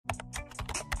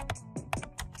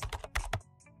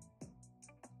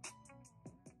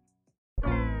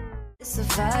It's a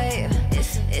vibe,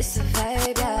 it's a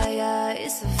vibe, yeah, yeah,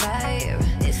 it's a vibe,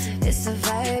 it's a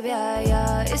vibe, yeah,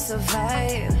 yeah, it's a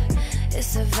vibe,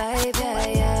 it's a vibe, yeah,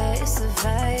 yeah, it's a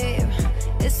vibe,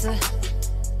 it's a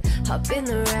hop in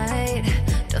the ride,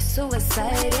 no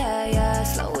suicide, yeah, yeah,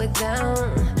 slow it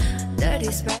down,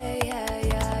 dirty spray, yeah,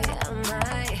 yeah, yeah,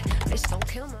 my bitch don't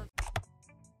kill my.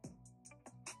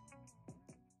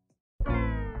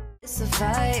 It's a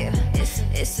vibe,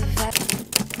 it's a vibe.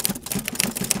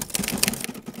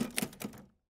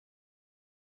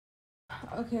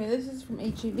 Okay, this is from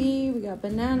HEB. We got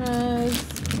bananas.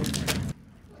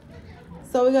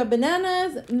 So we got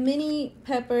bananas, mini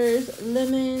peppers,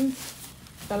 lemons,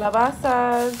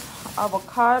 calabazas,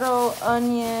 avocado,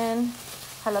 onion,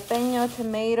 jalapeno,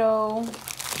 tomato.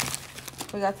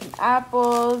 We got some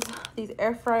apples, these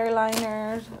air fryer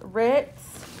liners, Ritz,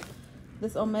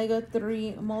 this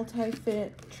omega-3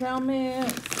 multi-fit trail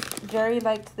mix. Jerry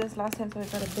liked this last time, so I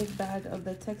got a big bag of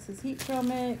the Texas Heat trail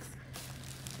mix.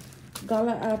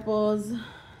 Gala apples,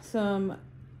 some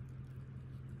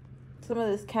of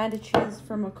this candy cheese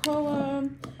from Makoa,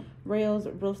 Rails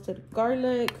roasted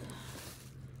garlic.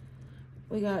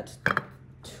 We got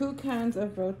 2 cans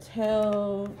of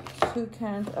Rotel, 2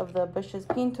 cans of the Bush's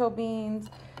pinto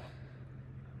beans,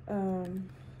 a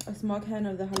small can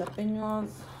of the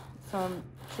jalapenos, some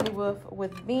chili wolf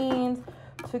with beans,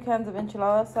 2 cans of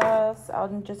enchilada sauce.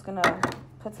 I'm just gonna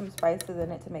put some spices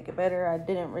in it to make it better. I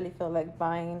didn't really feel like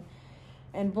buying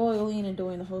and boiling and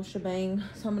doing the whole shebang,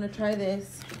 so I'm gonna try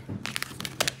this.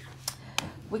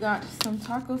 We got some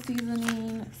taco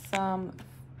seasoning, some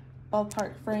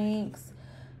Ballpark Franks.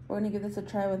 We're gonna give this a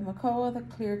try with Makoa, the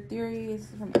Clear Theory. This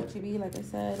is from HEB, like I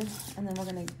said. And then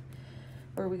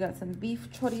we got some beef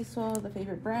chorizo, the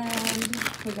favorite brand.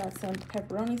 We got some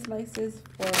pepperoni slices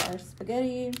for our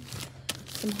spaghetti,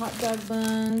 some hot dog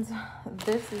buns.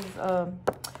 This is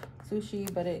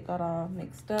sushi, but it got all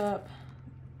mixed up.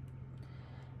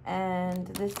 And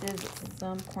this is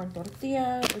some corn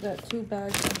tortilla. We got 2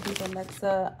 bags of these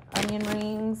Alexa onion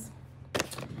rings.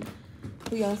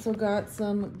 We also got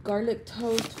some garlic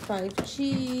toast, 5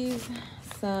 cheese,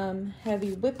 some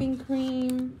heavy whipping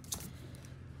cream,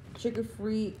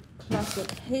 sugar-free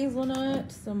classic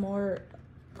hazelnut, some more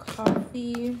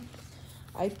coffee.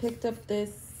 I picked up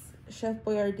this Chef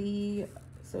Boyardee,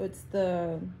 so it's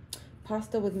the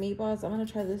pasta with meatballs. I'm gonna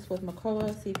try this with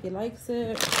Makoa, see if he likes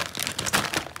it.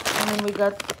 And then we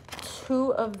got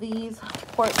 2 of these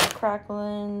pork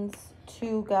cracklings,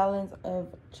 2 gallons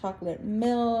of chocolate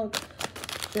milk.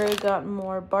 Jerry got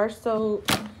more bar soap,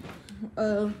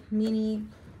 a mini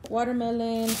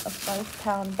watermelon, a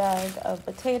 5-pound bag of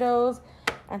potatoes,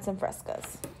 and some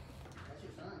Frescas.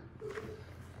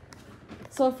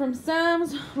 So from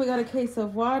Sam's, we got a case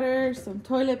of water, some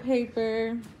toilet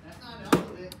paper. That's not all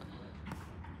of it.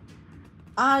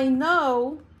 I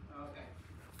know. Okay.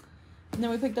 And then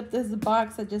we picked up this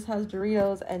box that just has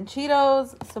Doritos and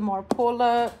Cheetos, some more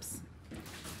pull-ups.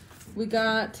 We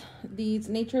got these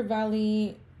Nature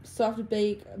Valley soft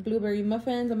bake blueberry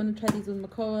muffins. I'm gonna try these with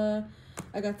Makoa.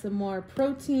 I got some more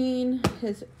protein,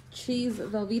 his cheese,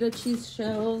 Velveeta cheese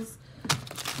shells.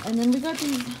 And then we got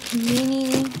these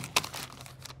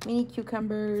mini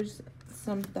cucumbers,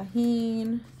 some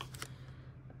tahini,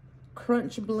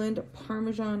 crunch blend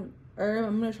Parmesan herb.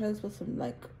 I'm gonna try this with some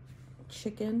like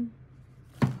chicken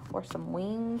or some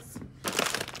wings.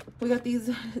 We got these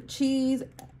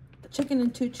chicken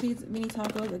and 2 cheese mini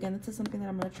tacos. Again, this is something that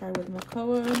I'm gonna try with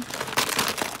Makoa.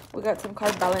 We got some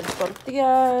carb balanced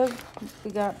tortillas.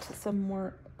 We got some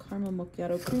more caramel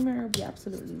macchiato creamer. We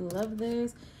absolutely love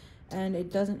this, and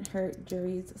it doesn't hurt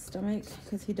Jerry's stomach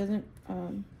because he doesn't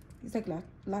he's like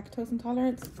lactose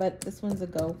intolerance, but this one's a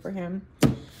go for him.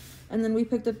 And then we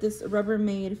picked up this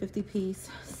Rubbermaid 50-piece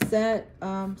set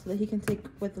so that he can take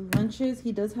with lunches.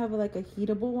 He does have like a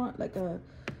heatable one, like a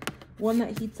one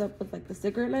that heats up with like the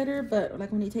cigarette lighter, but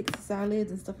like when he takes salads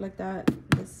and stuff like that,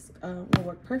 this will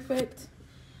work perfect.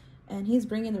 And he's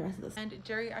bringing the rest of this. And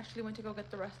Jerry actually went to go get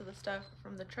the rest of the stuff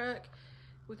from the truck.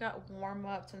 We got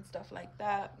warm-ups and stuff like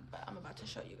that, but I'm about to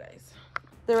show you guys.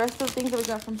 The rest of the things that we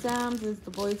got from Sam's is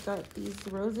the boys got these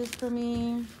roses for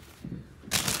me.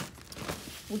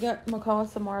 We got Makoa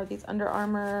some more of these Under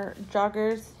Armour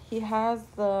joggers. He has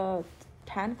the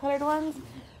tan colored ones,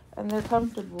 and they're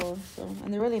comfortable, so,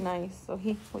 and they're really nice. So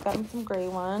we got him some gray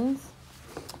ones.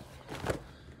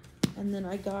 And then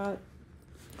I got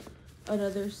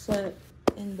another set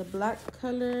in the black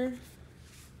color.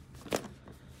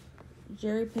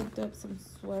 Jerry picked up some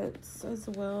sweats as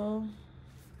well,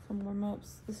 some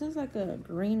warm-ups. This is like a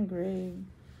green gray.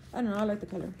 I don't know, I like the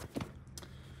color.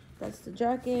 That's the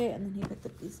jacket, and then he picked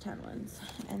up these tan ones.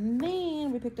 And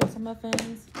then we picked up some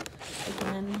muffins.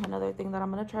 Again, another thing that I'm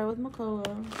gonna try with Makoa.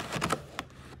 And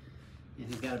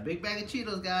he's got a big bag of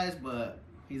Cheetos, guys, but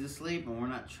he's asleep and we're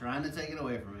not trying to take it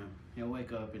away from him. He'll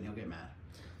wake up and he'll get mad.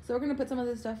 So we're gonna put some of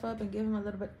this stuff up and give him a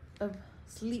little bit of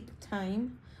sleep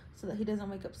time so that he doesn't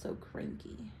wake up so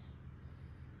cranky.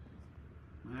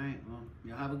 All right, well,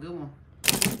 y'all have a good one.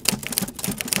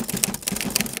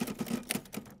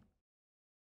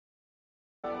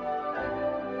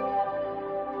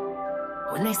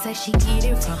 When they say she get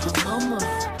it from her mama,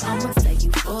 I'ma say you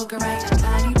fuck her right.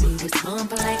 Body big as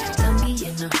polite. Don't be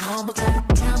in the humble type.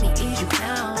 Tell me, is you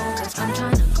down? Cause I'm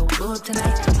tryna go up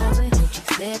tonight. All the hood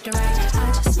chicks left and right.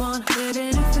 I just wanna live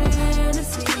in a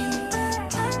fantasy.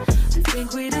 I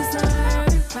think we deserve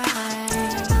it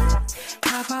right.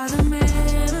 Top of the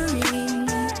memories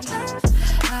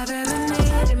I've ever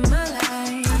made in my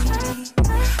life.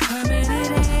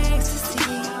 Permanent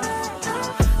ecstasy.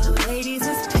 The ladies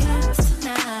is pimps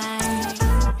tonight.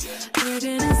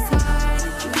 Living inside a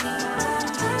dream.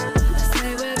 I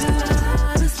say where the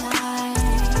love is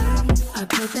wide. I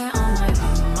put that on my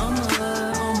mama,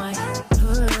 on my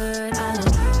hood. I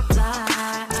look fly,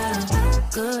 I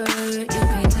look good. You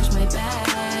can't touch my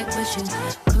back, but you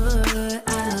could. I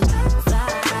look fly,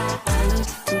 I look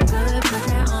too good. Put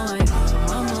that on my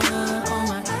mama, on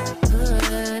my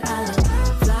hood. I look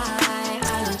fly,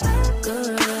 I look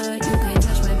good. You can't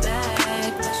touch my back,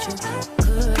 but you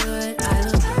could. I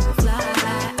look fly,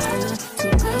 I look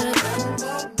too good.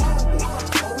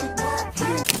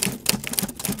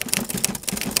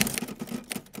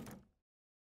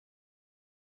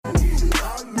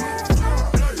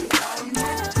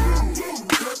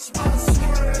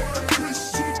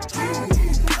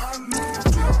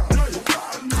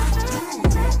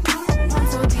 I'm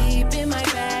so deep in my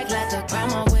bag, like the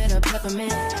grandma with a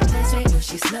peppermint. They say, oh,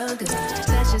 she smell good.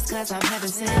 That's just cause I'm heaven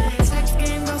sent. Sex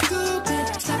game goes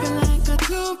stupid, stopping like a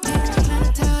toothpick. Trying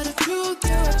to tell the truth,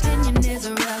 your opinion is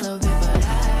irrelevant. But I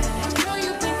know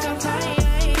you think I'm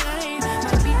fine.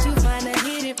 Might be too fine to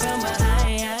hit it from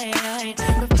behind.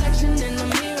 Reflection in the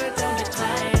mirror, don't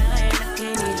decline. I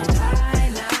can't even lie.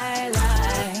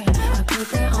 I put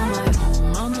that on my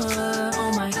mama,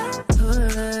 on my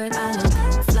hood. I look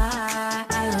fly,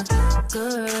 I look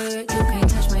good. You can't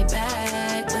touch my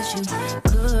back, but you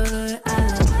could. I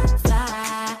look fly,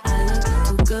 I look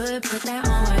too good. Put that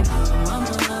on my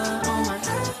mama, on my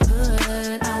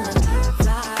hood. I look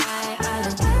fly, I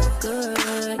look good.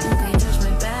 You can't touch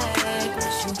my back,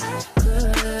 but you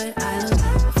could. I look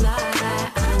fly,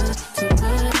 I look too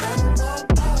good.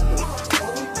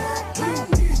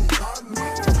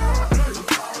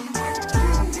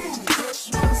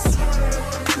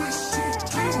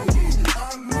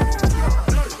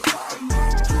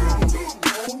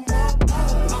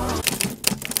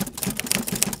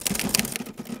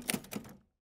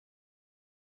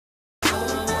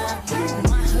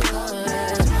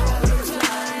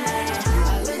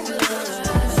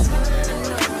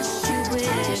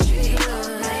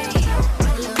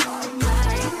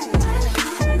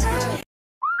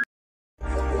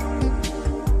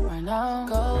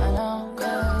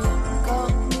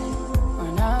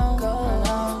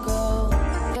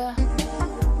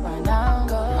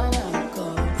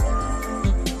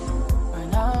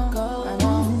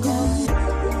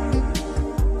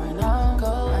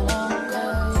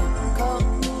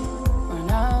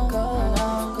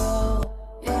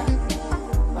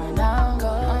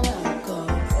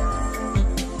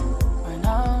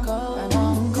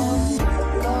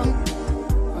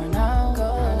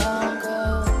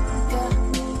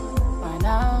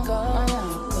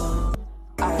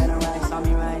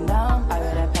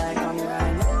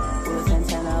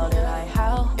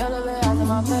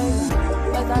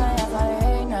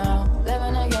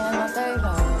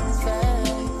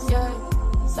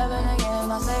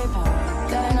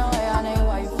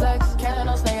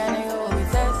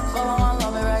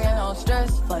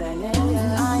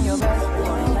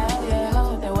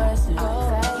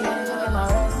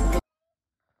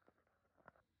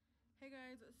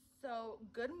 So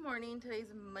good morning.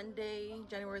 Today's Monday,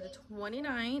 January the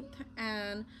 29th,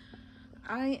 and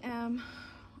I am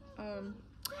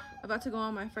about to go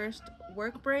on my first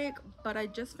work break, but I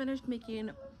just finished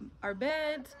making our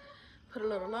beds, put a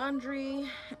little laundry,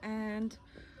 and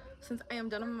since I am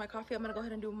done with my coffee, I'm gonna go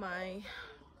ahead and do my,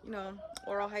 you know,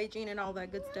 oral hygiene and all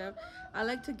that good stuff. I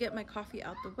like to get my coffee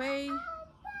out the way,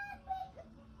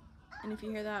 and if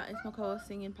you hear that, it's Makoa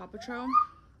singing Paw Patrol.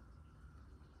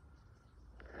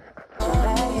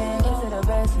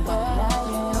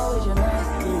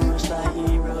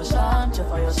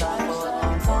 For your side for a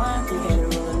long time, you get it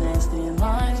real nasty in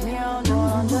mind. Me,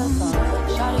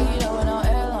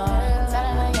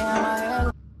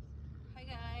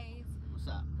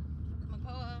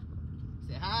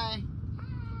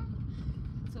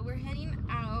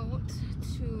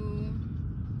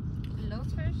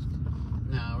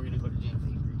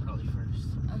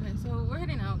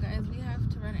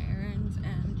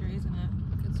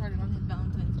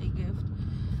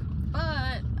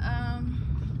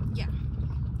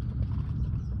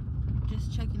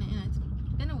 just checking in. It's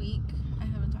been a week. I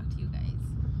haven't talked to you guys.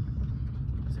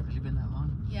 Has it really been that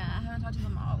long? Yeah, I haven't talked to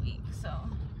them all week, so.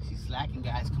 She's slacking,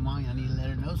 guys. Come on, y'all need to let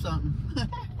her know something.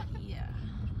 Yeah.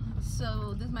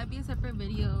 So this might be a separate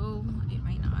video. It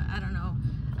might not. I don't know.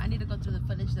 I need to go through the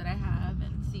footage that I have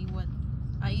and see what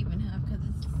I even have, because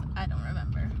I don't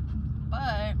remember.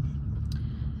 But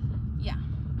yeah,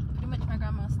 pretty much my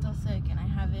grandma's still sick and I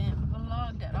haven't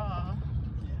vlogged at all.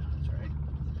 Yeah, that's right.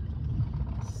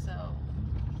 So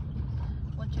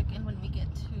we'll check in when we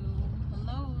get to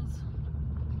Lowe's.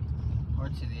 Or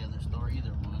to the other store,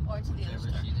 either one. Or to the other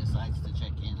store. Whichever she decides to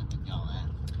check in and pick y'all at.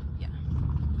 Yeah,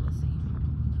 we'll see.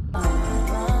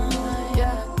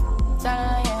 Yeah,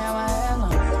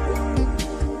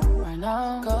 right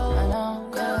now, go, right now,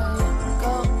 go,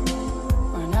 go,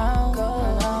 right now, go,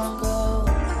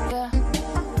 yeah,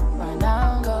 right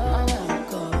now, go, right now,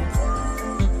 go,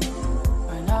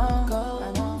 right now, go,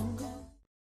 right now, go.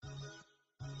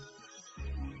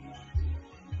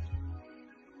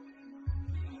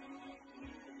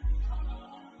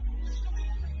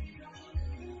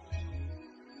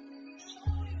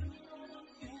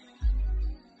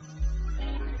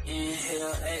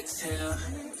 Inhale, exhale.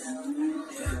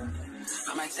 Yeah.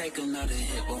 I might take another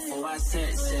hit before I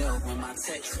set sail. When my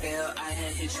text failed, I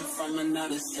had hit you from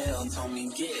another cell. Told me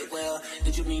get well.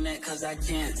 Did you mean that? Cause I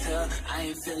can't tell. I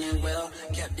ain't feeling well.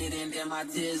 Kept it in, then my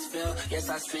tears fell. Yes,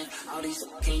 I spent all these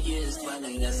fucking years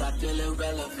dwelling. Yes, I feel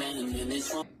irrelevant in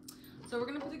this one. So we're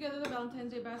gonna put together the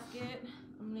Valentine's Day basket.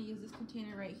 I'm gonna use this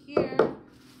container right here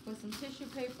with some tissue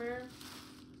paper.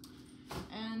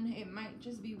 And it might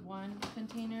just be one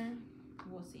container.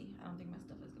 We'll see. I don't think my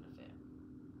stuff is gonna fit.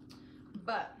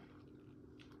 But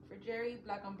for Jerry,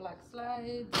 black on black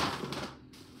slides.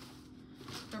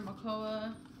 For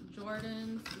Makoa,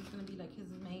 Jordans. These gonna be like his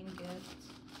main gift.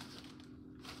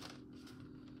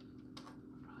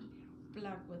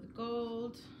 Black with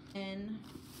gold. And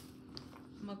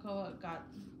Makoa got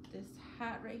this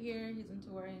hat right here. He's into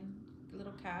wearing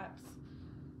little caps.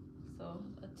 So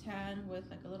a tan with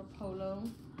like a little polo.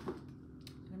 I'm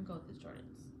gonna go with his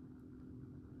Jordans.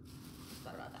 Just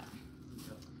thought about that.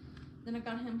 Yep. Then I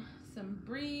got him some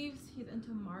briefs. He's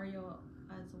into Mario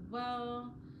as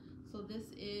well. So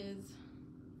this is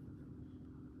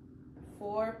a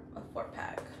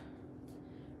 4-pack.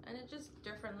 And it's just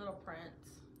different little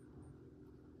prints.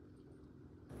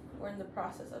 We're in the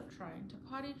process of trying to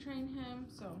potty train him,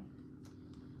 so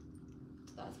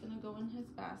that's gonna go in his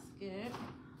basket.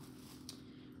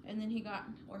 And then he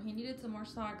needed some more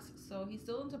socks, so he's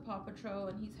still into Paw Patrol,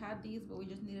 and he's had these, but we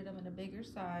just needed them in a bigger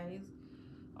size.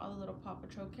 All the little Paw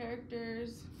Patrol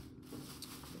characters.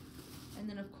 And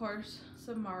then of course,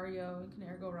 some Mario. You can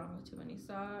never go wrong with too many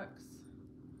socks.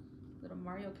 Little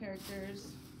Mario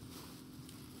characters.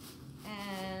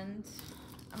 And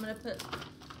I'm gonna put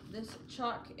this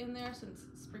chalk in there since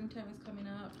springtime is coming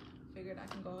up. Figured I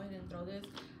can go ahead and throw this.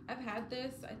 I've had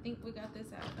this, I think we got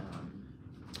this at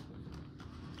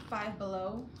Five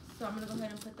Below, so I'm gonna go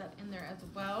ahead and put that in there as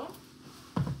well.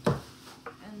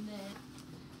 And then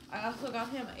I also got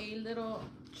him a little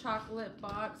chocolate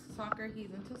box. Soccer,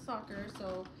 he's into soccer,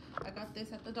 so I got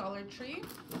this at the Dollar Tree.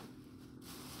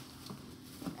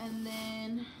 And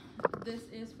then this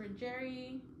is for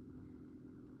Jerry,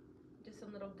 just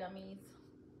some little gummies.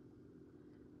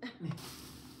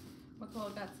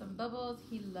 Makoa got some bubbles.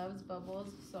 He loves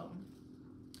bubbles, so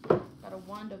got a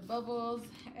wand of bubbles.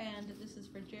 And this is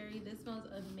for Jerry. This smells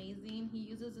amazing. He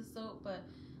uses a soap, but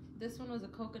this one was a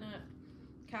coconut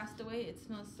castaway. It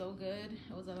smells so good.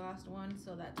 It was the last one,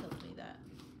 so that tells me that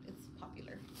it's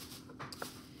popular.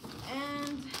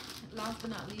 And last but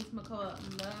not least, Makoa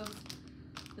loves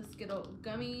the Skittle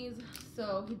gummies.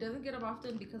 So he doesn't get them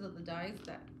often because of the dyes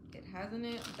that it has in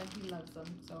it, but he loves them.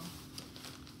 So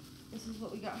this is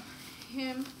what we got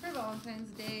him for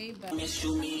Valentine's Day. But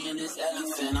Shoot me in this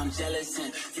elephant, I'm jealous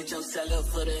and get your seller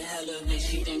for the hell of it.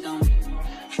 She think I'm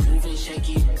moving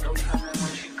shaky. No telling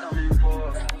what she coming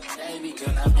for. Baby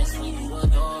girl, I miss when you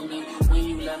adore me. When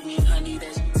you love me, honey,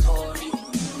 that's Tory.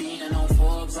 Being on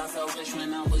Forbes, I felt rich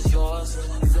when I was yours.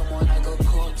 Feel more like a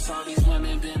corpse. All these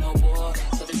women been on board.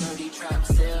 So the dirty trap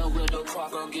sale with the car,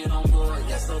 girl, get on board.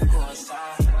 Yes, of course,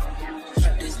 I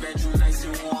keep this bedroom nice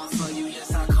and warm for you.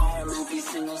 Yes, I call Ruby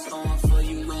single storm for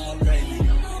you, man, baby.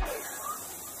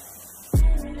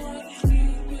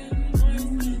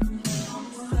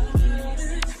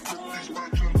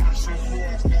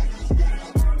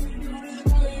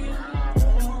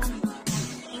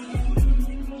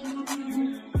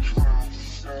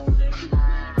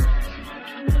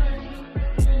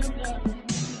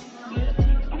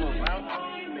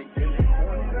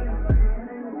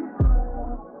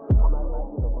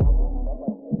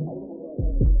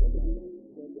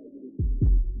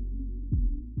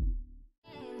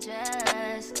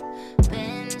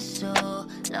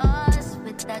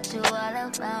 all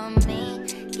about me.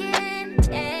 Getting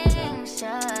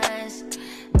anxious.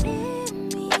 Leave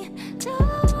me,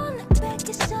 don't look back,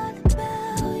 it's all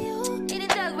about you. In the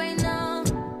dark right now,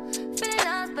 feeling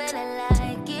lost, but I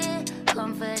like it.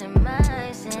 Comfort in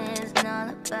my sins, all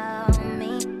about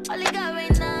me. All you got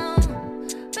right now,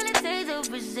 feeling taste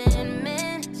of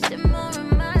resentment. Simmer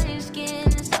in my skin,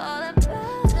 it's all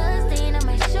about. Stain on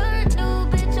my shirt, new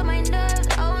bitch on my nerves.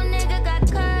 Old nigga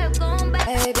got curved, going back.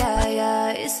 Yeah,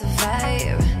 yeah, it's a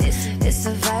vibe. It's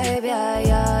a vibe, yeah,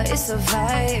 yeah, it's a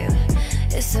vibe.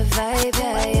 It's a vibe,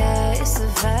 yeah, yeah, it's a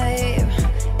vibe.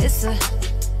 It's a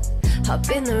hop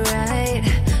in the ride,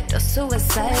 no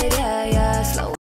suicide, yeah, yeah, slow.